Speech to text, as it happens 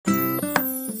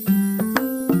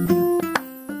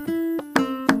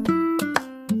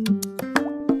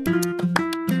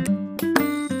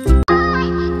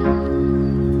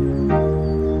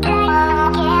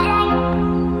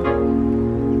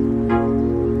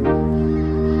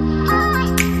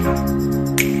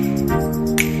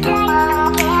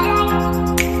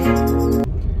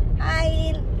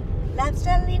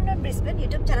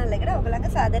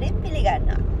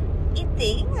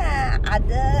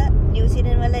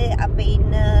අපි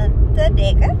ඉන්න third day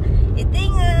එක.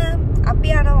 ඉතින් අපි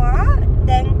යනවා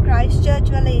දැන් Christchurch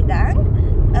වල ඉඳන්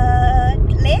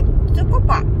Lake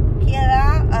Tekapo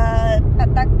කියලා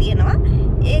පැත්තක් තියෙනවා.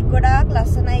 ඒ ගොඩාක්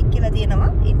ලස්සනයි කියලා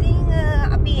තියෙනවා. ඉතින්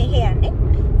අපි එහෙ යන්නේ.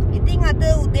 ඉතින් අද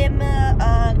උදේම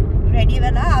ready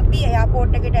වෙලා අපි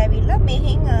එයාපෝට් එකට ඇවිල්ලා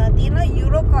මෙහෙන් තියෙන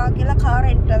යුරෝ කාර් කියලා කාර්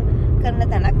රෙන්ටල් කරන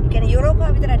තැනක්. ඒ කියන්නේ යුරෝ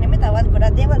කාර් විතර නෙමෙයි තවත්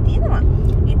ගොඩක් දේවල් තියෙනවා.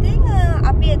 ඉතින්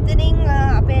අපි එතනින්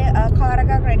අපේ කාර්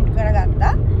එකක් රෙන්ට්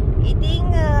කරගත්තා. ඉතින්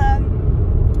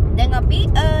දැන් අපි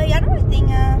යනවා. ඉතින්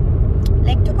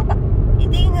Lake Tekapo.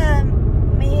 ඉතින්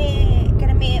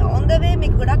මේ on the way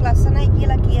මේක ගොඩක් ලස්සනයි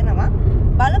කියලා කියනවා.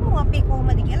 බලමු අපි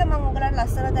කොහොමද කියලා. මම ඔයගලන්ට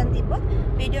ලස්සන දැන් තිබ්බොත්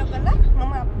වීඩියෝ කරලා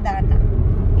මම දාන්නම්.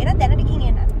 එහෙනම් දැනට ගිහින්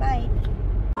එන්න. බයි.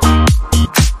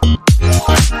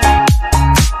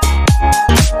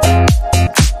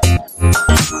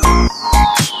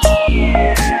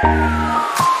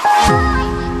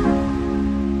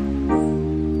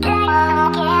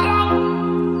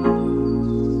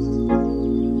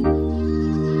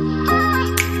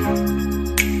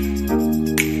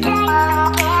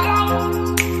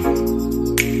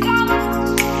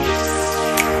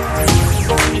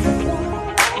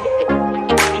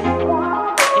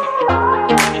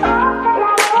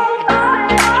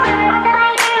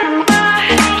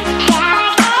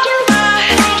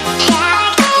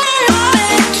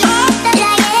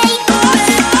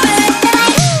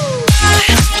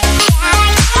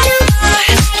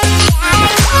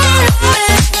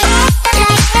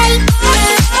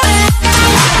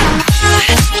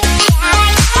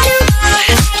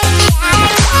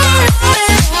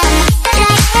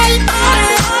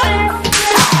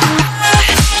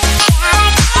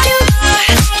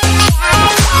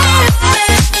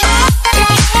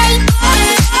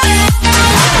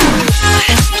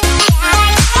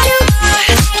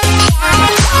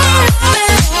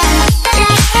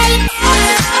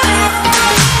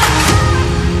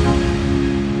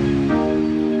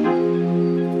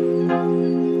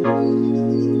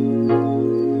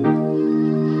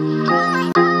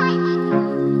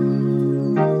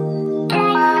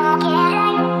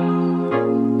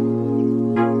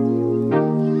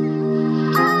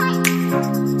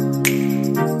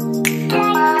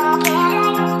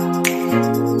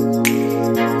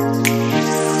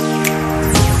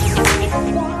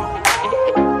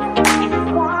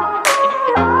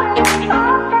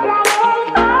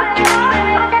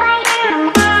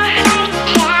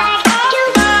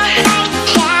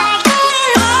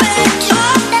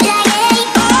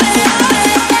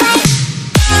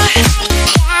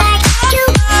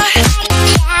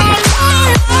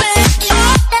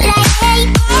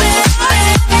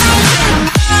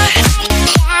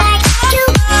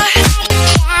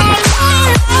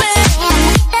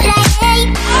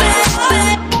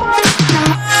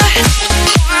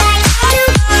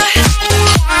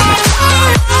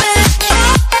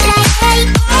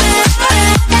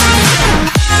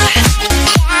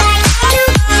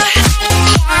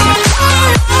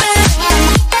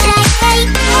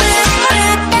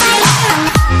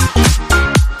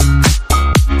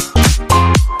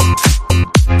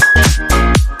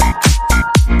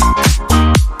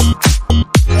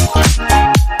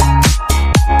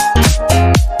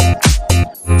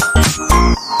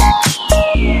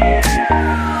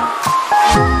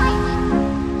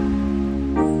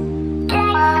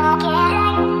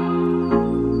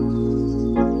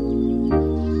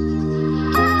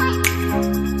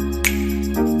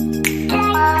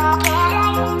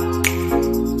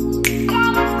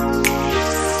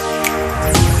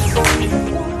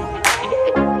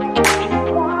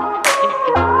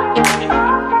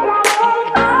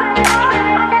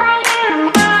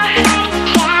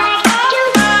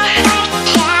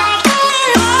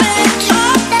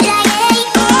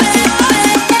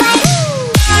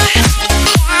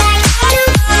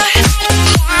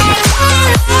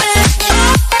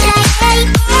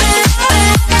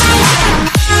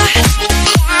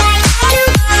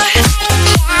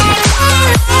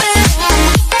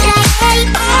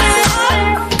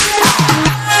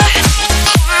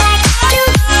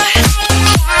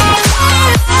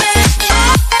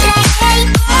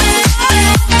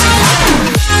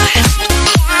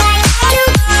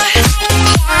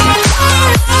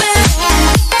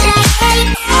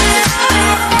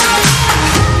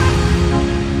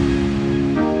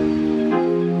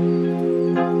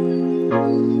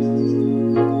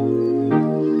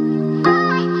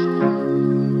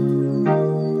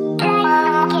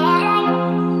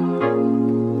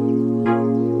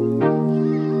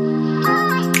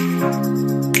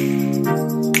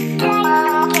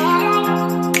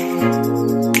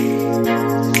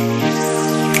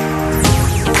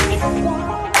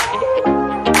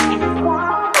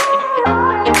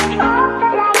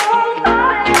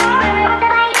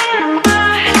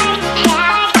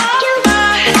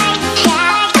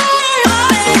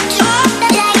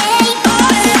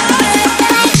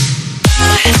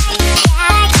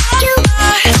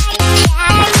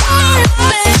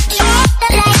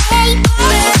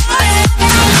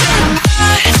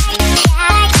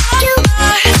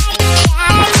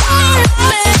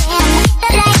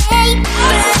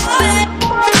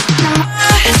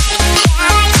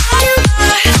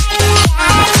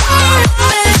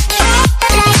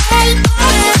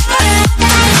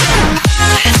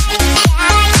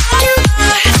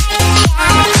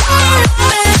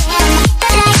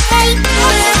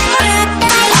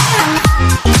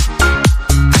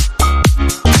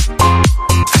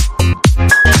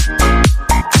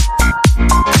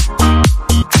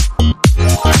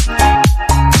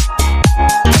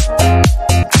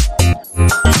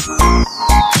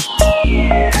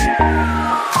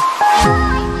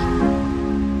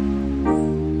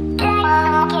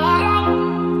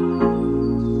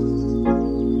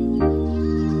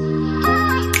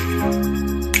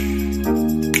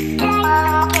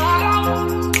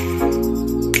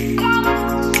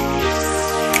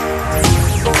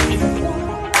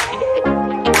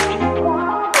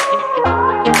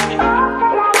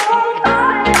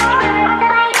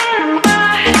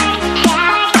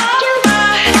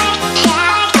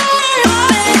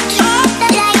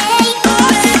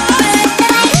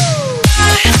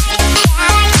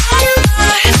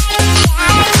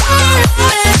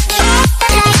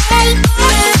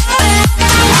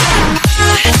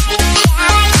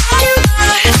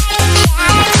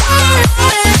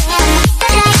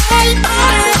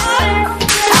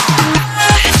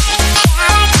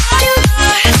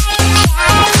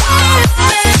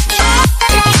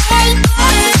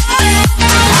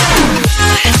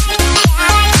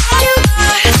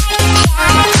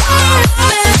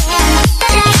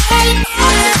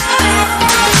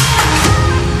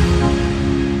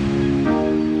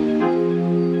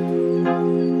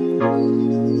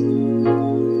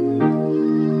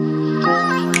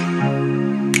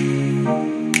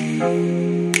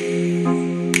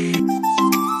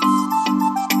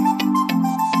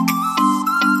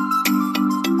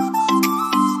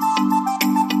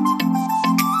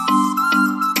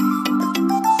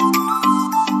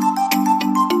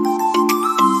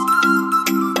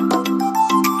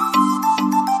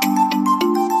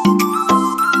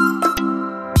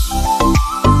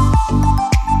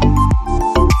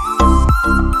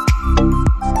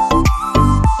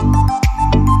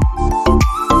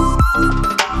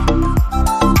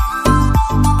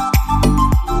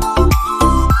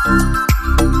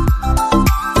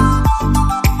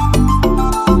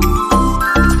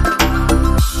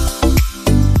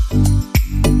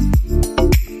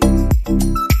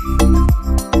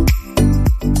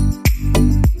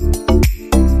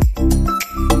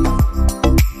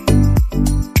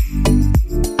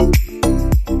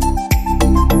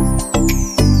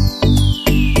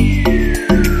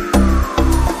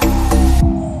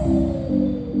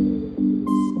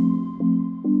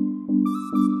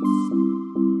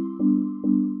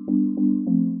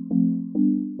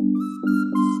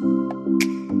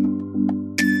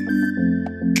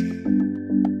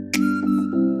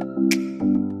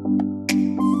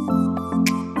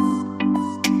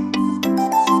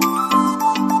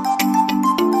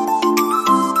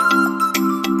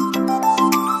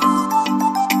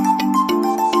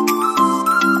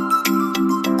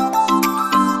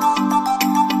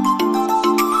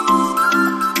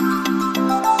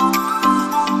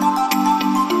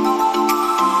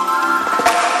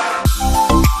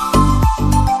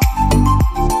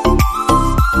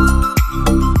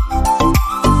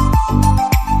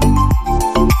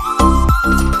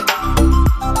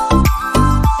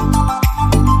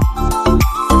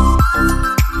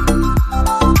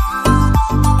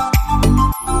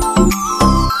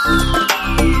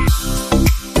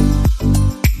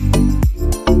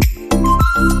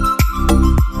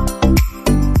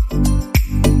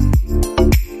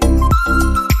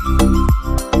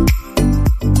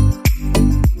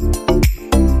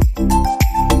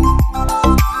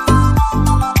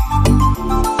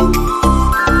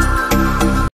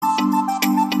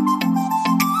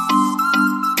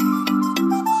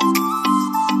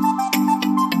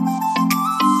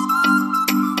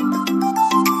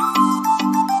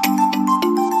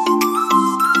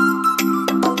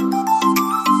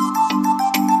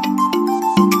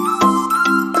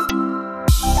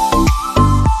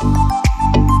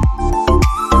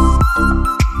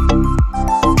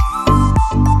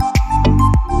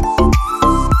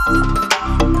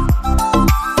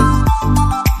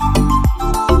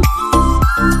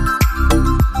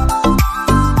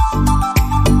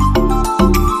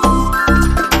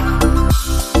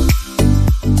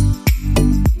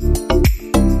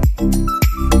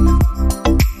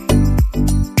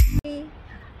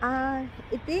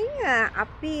 ඉතින්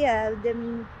අපි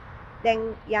දැන්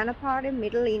යන පාරේ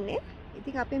මිඩල් ඉන්නේ.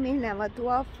 ඉතින් අපි මෙහි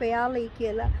නැවතුවා ෆෙයාලි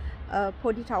කියලා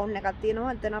පොඩි ටවුන් එකක්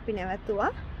තියෙනවා. එතන අපි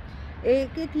නැවතුවා.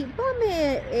 ඒකේ තිබ්බා මේ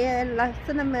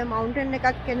ලස්සන මවුන්ටන් එකක්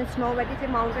කියන්නේ ස්නෝ වැටිච්ච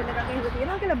මවුන්ටන් එකක් එහෙම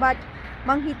තියෙනවා කියලා. බට්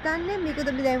මං හිතන්නේ මේකද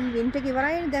දැන් වින්ටර්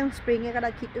ඉවරයි දැන් ස්ප්‍රින්ග්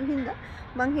එකකට කිට්ටු හින්දා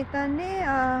මං හිතන්නේ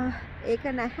ඒක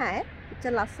නැහැ. ඉච්ච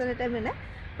ලස්සනට වෙන.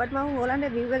 බට් මම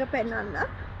ඕලන්ට view එක පෙන්නන්න.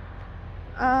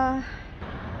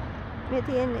 මේ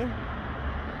තියෙන්නේ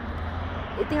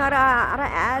ඉතින් අර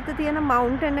ඈත තියෙන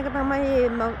මවුන්ටන් එක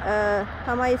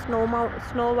තමයි ස්නෝ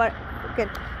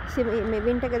මේ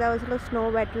වින්ටර් එක දවස්වල ස්නෝ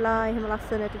වැටලා එහෙම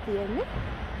ලස්සනට තියෙන්නේ.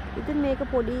 ඉතින් මේක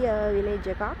පොඩි විලේජ්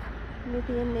එකක්. මේ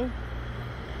තියෙන්නේ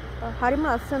හරිම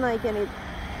ලස්සනයි කියන්නේ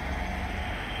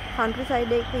කන්ට්‍රි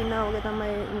සයිඩ් එකක ඉන්නා වගේ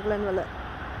තමයි ඉංග්ලන්ඩ් වල.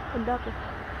 පොඩ්ඩක්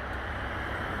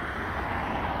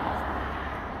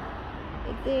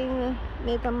ඉතින්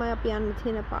මේ තමයි අපි යන්න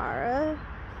තියෙන පාර.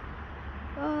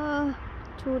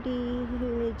 චූටි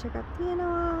විලේජ් එකක්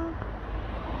තියෙනවා.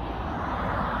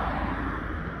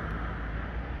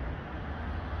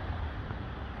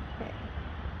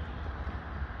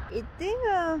 ඉතින්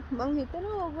මං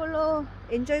හිතනවා ඔයගොල්ලෝ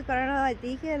එන්ජොයි කරනවා ඇති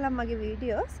කියලා මගේ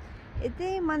වීඩියෝස්.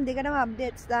 ඉතින් මම දිගටම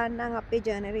අප්ඩේට්ස් දාන්නම් අපේ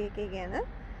ජර්නරි එකේ ගැන.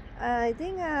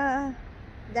 ඉතින්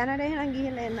දැනට එහෙනම්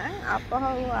ගිහලා එන්න.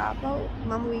 ආපහු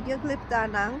මම වීඩියෝ ක්ලිප්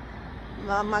දාන්නම්.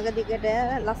 මග දිගට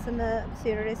ලස්සන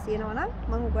සීනරිස් තියෙනවා නම්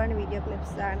මම උගන්න වීඩියෝ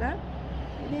ක්ලිප්ස් දාන්නම්.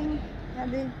 ඉතින්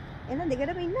අද එන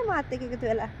දිගටම ඉන්න මාත් එක්ක එකතු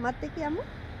වෙලා. මාත් එක්ක යමු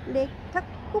ලේක්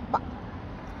ටෙකපෝ.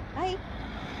 Bye.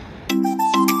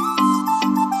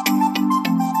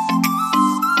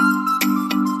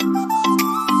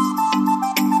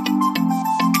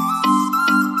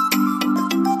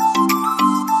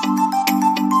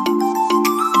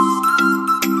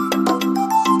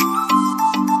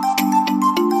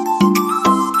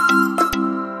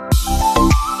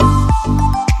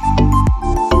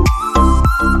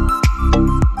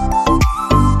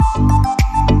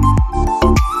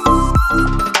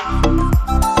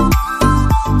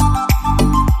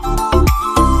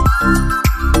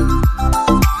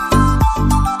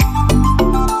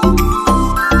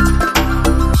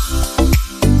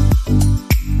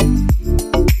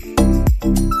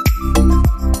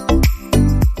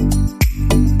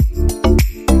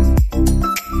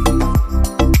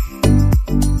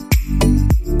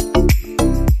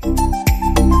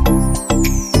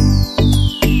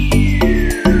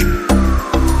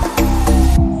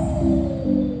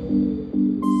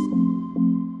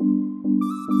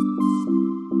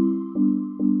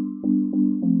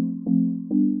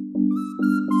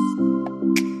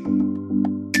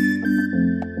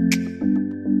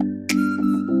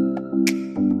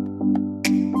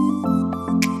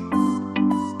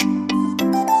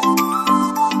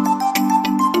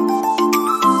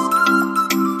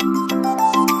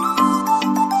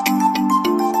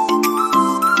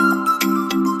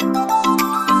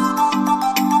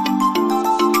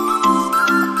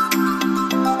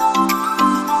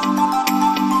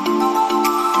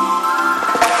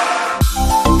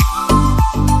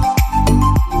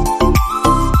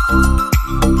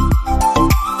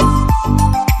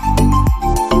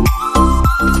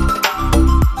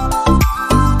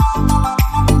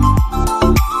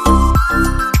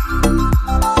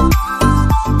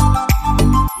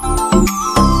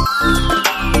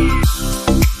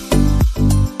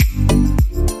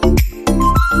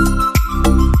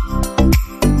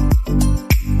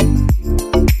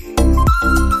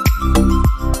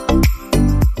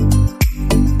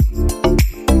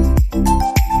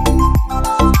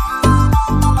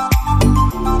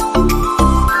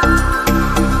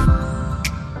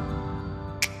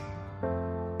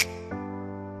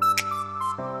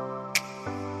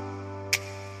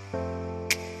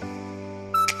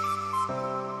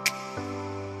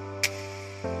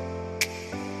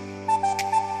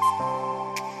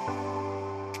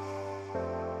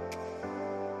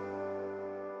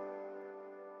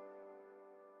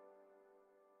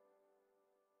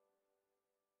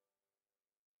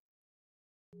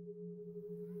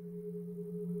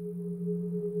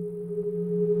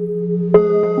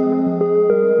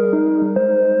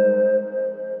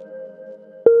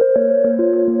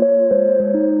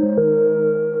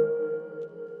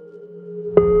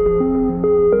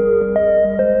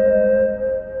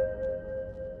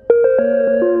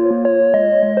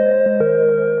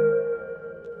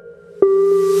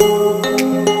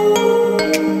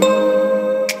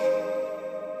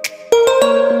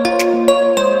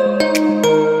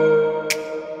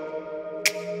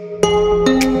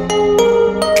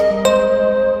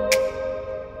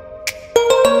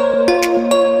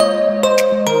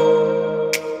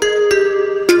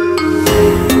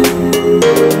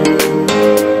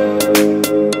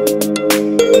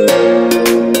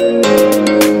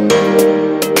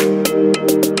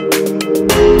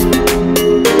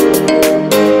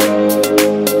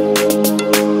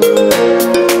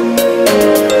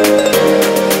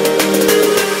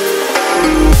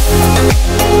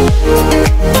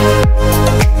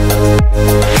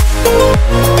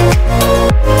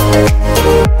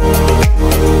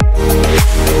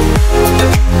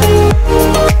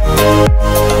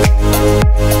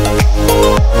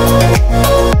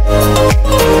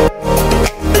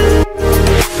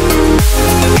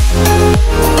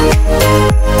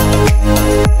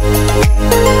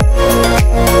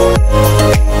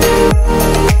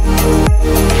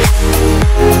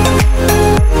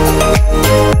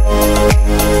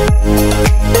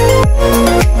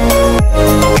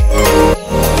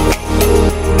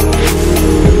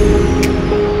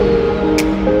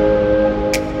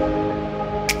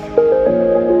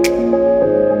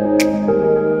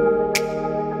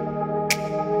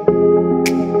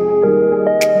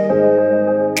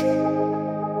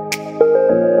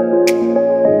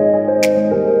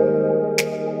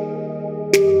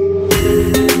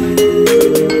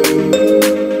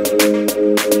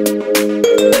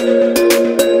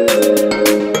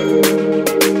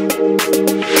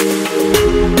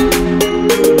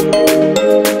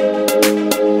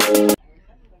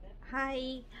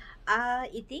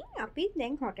 ඉතින් අපි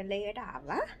දැන් හොටල් එකට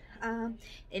ආවා.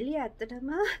 එළිය ඇත්තටම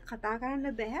කතා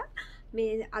කරන්න බෑ.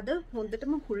 මේ අද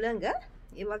හොඳටම හුළඟ.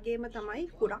 ඒ වගේම තමයි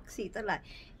ගොඩක් සීතලයි.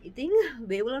 ඉතින්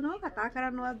වේවුලනවා කතා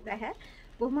කරන්නවත් බෑ.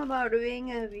 බොහොම අමාරුවෙන්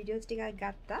වීඩියෝස් ටිකක්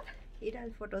ගත්තා. ඊට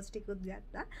පස්සේ ෆොටෝස් ටිකුත්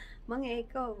ගත්තා. මම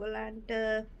ඒක ඔයගොල්ලන්ට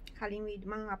කලින්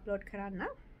මම අප්ලෝඩ් කරන්න.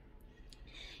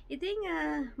 ඉතින්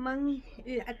මං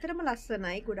ඇත්තටම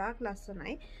ලස්සනයි, ගොඩාක්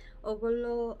ලස්සනයි.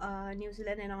 ඔගොල්ලෝ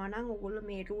නිව්සීලන්ත එනවා නම් ඔගොල්ලෝ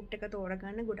මේ රූට් එක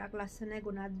තෝරගන්න. ගොඩාක් ලස්සනයි,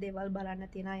 ගොඩක් දේවල් බලන්න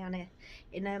තියෙනවා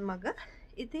එන මග.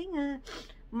 ඉතින්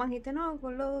මං හිතනවා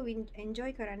ඔගොල්ලෝ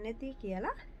එන්ජොයි කරන්න ඇති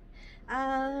කියලා.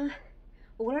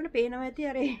 ඔගොල්ලන්ට පේනවා ඇති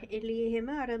අර එළියේ එහෙම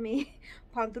අර මේ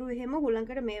පඳුරු එහෙම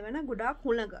හුළඟට මේ වෙන ගොඩාක්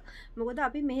හුළඟ. මොකද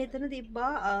අපි මෙහෙතන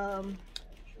තිබ්බා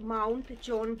මවුන්ට්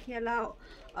ජෝන් කියලා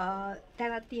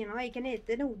තැනක් තියෙනවා. ඒ කියන්නේ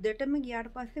එතන උඩටම ගියාට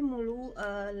පස්සේ මුළු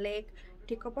ලේක්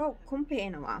ටිකපා ඔක්කොම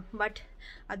පේනවා. බට්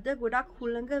අද ගොඩක්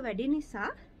හුළඟ වැඩි නිසා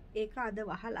ඒක අද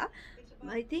වහලා.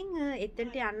 ඉතින්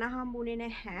එතනට යන්න හම්බුනේ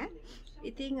නැහැ.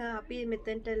 ඉතින් අපි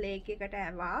මෙතනට ලේක් එකට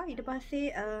ආවා. ඊට පස්සේ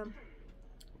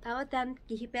තව තැන්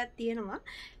කිහිපයක් තියෙනවා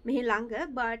මෙහි ළඟ.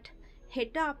 බට්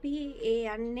හෙට අපි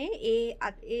යන්නේ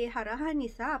ඒ හරහා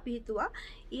නිසා අපි හිතුවා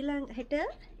ඊළඟ හෙට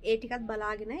ඒ ටිකත්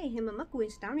බලාගෙන එහෙමම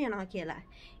ක්වීන්ස්ටවුන් යනවා කියලා.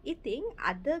 ඉතින්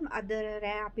අද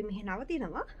රෑ අපි මෙහෙ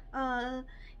නවතිනවා.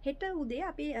 හෙට උදේ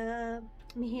අපි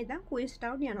මෙහෙ ඉඳන්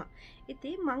ක්වීන්ස්ටවුන් යනවා.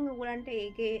 ඉතින් මම ඔයගලන්ට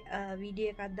ඒකේ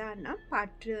වීඩියෝ එකක් දාන්නම්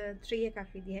part 3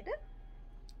 එකක් විදිහට.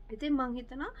 ඉතින් මං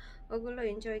හිතනවා ඔයගොල්ලෝ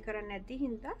එන්ජොයි කරන්න ඇති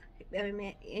හින්දා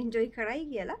මේ එන්ජොයි කරයි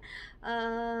කියලා.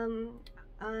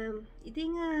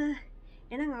 ඉතින්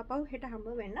එහෙනම් ආපහු හෙට හම්බ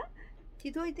වෙන්න.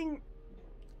 ඉතින්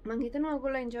මං හිතනවා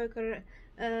ඔයගොල්ලෝ එන්ජොයි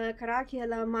කරා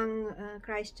කියලා. මං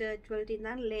ක්‍රයිස්ට්චර්ච් වලට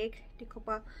ඉඳන් ලේක්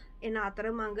ටිකපා එන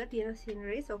අතරමඟ තියෙන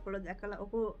සීනරිස් ඔයගොල්ලෝ දැකලා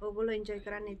ඔයගොල්ලෝ එන්ජොයි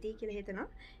කරන්න ඇති කියලා හිතනවා.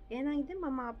 එහෙනම් ඉතින්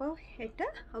මම ආපහු හෙට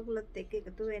ඔයගොල්ලොත් එක්ක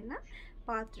එකතු වෙන්න.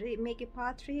 මේකේ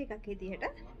part 3 එකක් විදිහට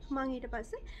මම ඊට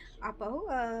පස්සේ ආපහු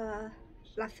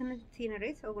ලස්සන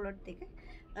සීනරිස් ඔයගොල්ලොත් එක්ක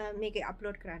මේකේ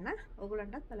අප්ලෝඩ් කරන්න.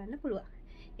 ඔයගොල්ලන්ටත් බලන්න පුළුවන්.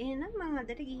 එහෙනම් මම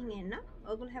අදට ගිහින් එන්න.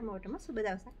 ඔයගොල්ලෝ හැමෝටම සුබ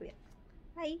දවසක් වේවා.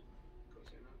 බයි.